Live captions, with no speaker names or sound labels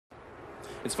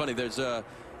It's funny, there's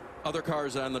other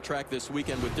cars on the track this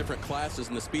weekend with different classes,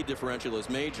 and the speed differential is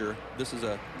major. This is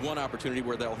one opportunity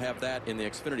where they'll have that in the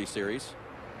Xfinity Series.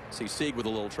 See Sieg with a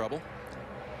little trouble.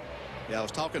 Yeah, I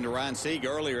was talking to Ryan Sieg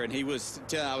earlier, and I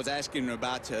was asking him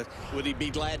about would he be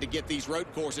glad to get these road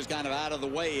courses kind of out of the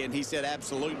way, and he said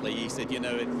absolutely. He said, you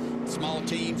know, small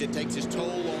teams, it takes its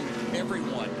toll on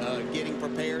everyone getting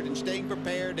prepared and staying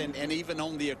prepared, and even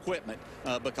on the equipment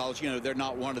because, you know, they're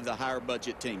not one of the higher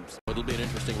budget teams. It'll be an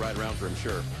interesting ride around for him,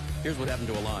 sure. Here's what happened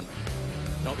to Alon.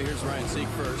 Nope, here's Ryan Sieg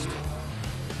first.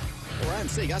 Ryan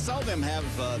Sieg, I saw them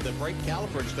have the brake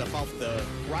caliper and stuff off the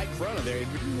right front of there.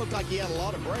 It didn't look like he had a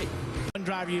lot of brake. One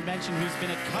driver you mentioned who's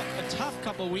been a tough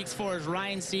couple of weeks for is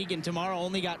Ryan Sieg, and tomorrow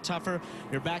only got tougher.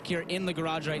 You're back here in the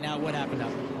garage right now. What happened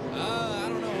up? I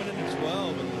don't know. Went into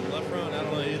 12, and the left front, I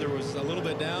don't know, either was a little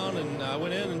bit down, and I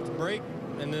went in and braked,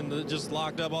 and then it just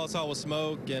locked up. All I saw was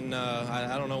smoke, and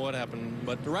I don't know what happened.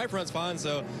 But the right front's fine,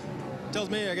 so it tells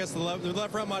me, I guess, the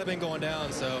left front might have been going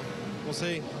down, so we'll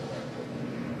see.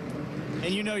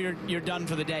 And you know you're done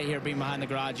for the day here being behind the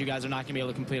garage. You guys are not going to be able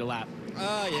to complete a lap.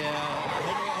 Yeah.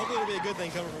 Hopefully it'll be a good thing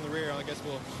coming from the rear. I guess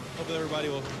hopefully everybody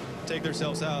will take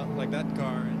themselves out like that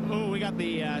car. Oh, we got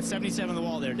the 77 on the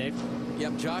wall there, Dave.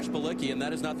 Yep, Josh Balicki, and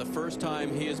that is not the first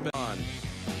time he has been on.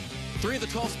 3 of the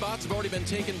 12 spots have already been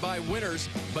taken by winners,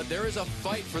 but there is a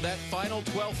fight for that final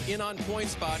 12th in on point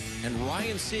spot, and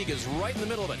Ryan Sieg is right in the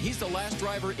middle of it. He's the last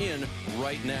driver in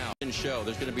right now. Show.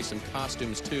 There's going to be some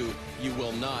costumes, too. You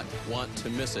will not want to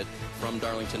miss it from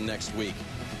Darlington next week.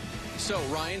 So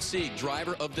Ryan Sieg,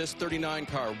 driver of this 39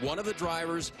 car, one of the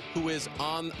drivers who is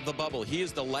on the bubble. He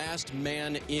is the last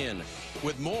man in.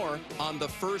 With more on the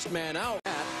first man out,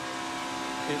 that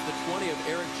is the 20 of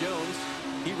Eric Jones.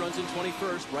 He runs in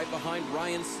 21st, right behind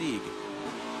Ryan Sieg.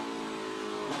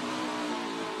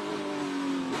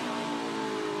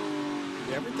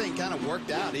 Everything kind of worked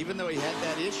out, even though he had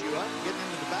that issue. I'm getting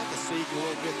into the back of Sieg a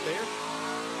little bit there.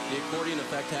 The accordion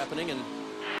effect happening, and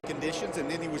conditions,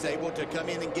 and then he was able to come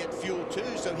in and get fuel too.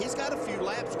 So he's got a few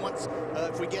laps once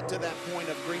if we get to that point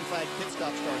of green flag pit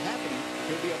stops start happening,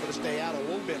 he'll be able to stay out a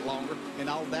little bit longer, and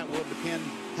all of that will depend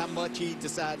how much he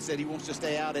decides that he wants to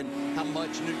stay out and how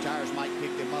much new tires might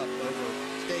pick them up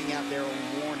over staying out there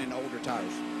on worn and older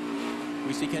tires.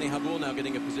 We see Kenny Habul now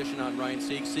getting a position on Ryan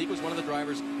Sieg. Sieg was one of the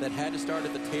drivers that had to start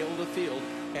at the tail of the field,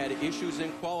 had issues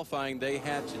in qualifying they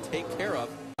had to take care of.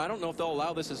 I don't know if they'll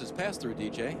allow this as his pass-through,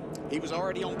 DJ. He was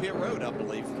already on pit road, I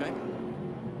believe. Okay.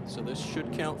 So this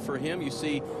should count for him. You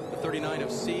see the 39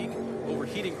 of Sieg,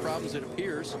 overheating problems, it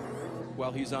appears,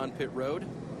 while he's on pit road.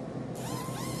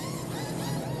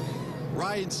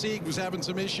 Ryan Sieg was having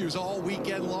some issues all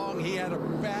weekend long. He had a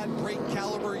bad brake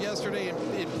caliper yesterday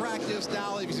in practice.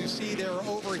 Now, as you see, they're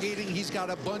overheating. He's got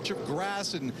a bunch of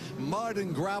grass and mud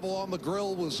and gravel on the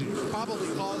grill, was probably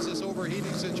caused this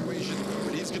overheating situation,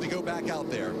 but he's going to go back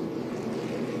out there.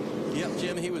 Yep,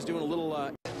 Jim, he was doing a little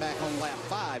back on lap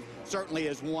 5 certainly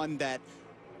is one that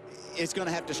is going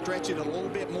to have to stretch it a little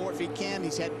bit more if he can.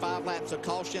 He's had 5 laps of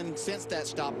caution since that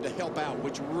stop to help out,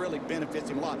 which really benefits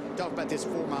him a lot. Talk about this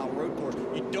 4-mile road course.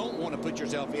 You don't want to put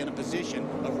yourself in a position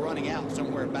of running out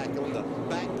somewhere back on the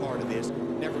back part of this.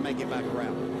 Never make it back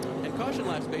around. And caution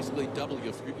laps basically double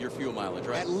your fuel mileage,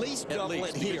 right? At least double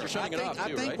it here. You're shutting it off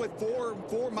too, I think right? with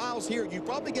four miles here, you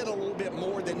probably get a little bit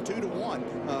more than 2 to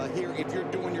 1 here if you're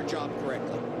doing your job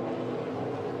correctly.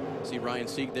 See Ryan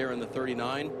Sieg there in the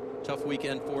 39. Tough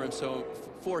weekend for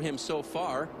him so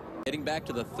far. Getting back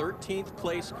to the 13th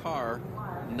place car.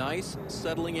 Nice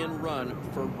settling in run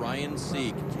for Ryan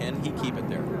Sieg. Can he keep it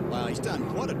there? Wow, he's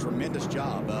done what a tremendous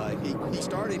job. He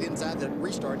started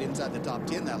restarted inside the top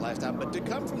 10 that last time, but to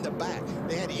come from the back,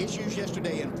 they had issues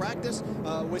yesterday in practice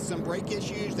with some brake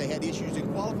issues. They had issues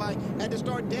in qualifying. Had to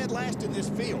start dead last in this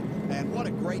field, and what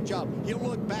a great job. He'll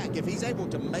look back, if he's able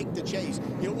to make the chase,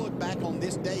 he'll look back on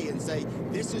this day and say,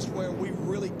 this is where we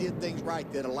really did things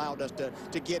right that allowed us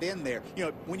to get in there. You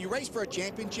know, when you race for a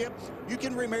championship, you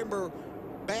can remember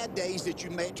bad days that you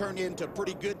may turn into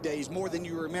pretty good days more than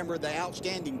you remember the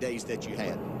outstanding days that you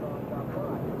had.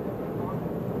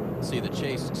 See the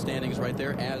chase standings right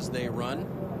there as they run.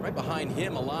 Right behind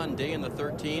him, Alon Day in the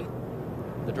 13,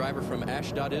 the driver from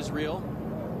Ashdod, Israel,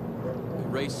 who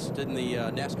raced in the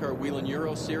NASCAR Wheel and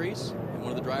Euro Series. And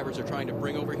one of the drivers they're trying to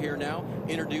bring over here now,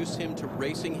 introduce him to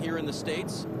racing here in the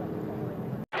States.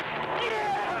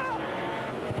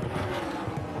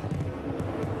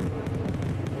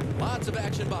 Lots of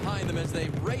action behind them as they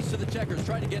race to the checkers,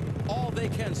 trying to get all they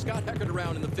can. Scott Heckert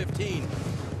around in the 15.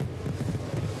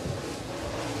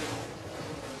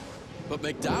 But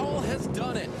McDowell has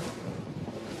done it.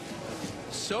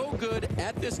 So good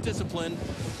at this discipline.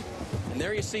 And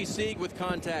there you see Sieg with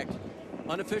contact.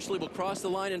 Unofficially will cross the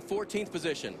line in 14th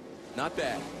position. Not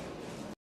bad.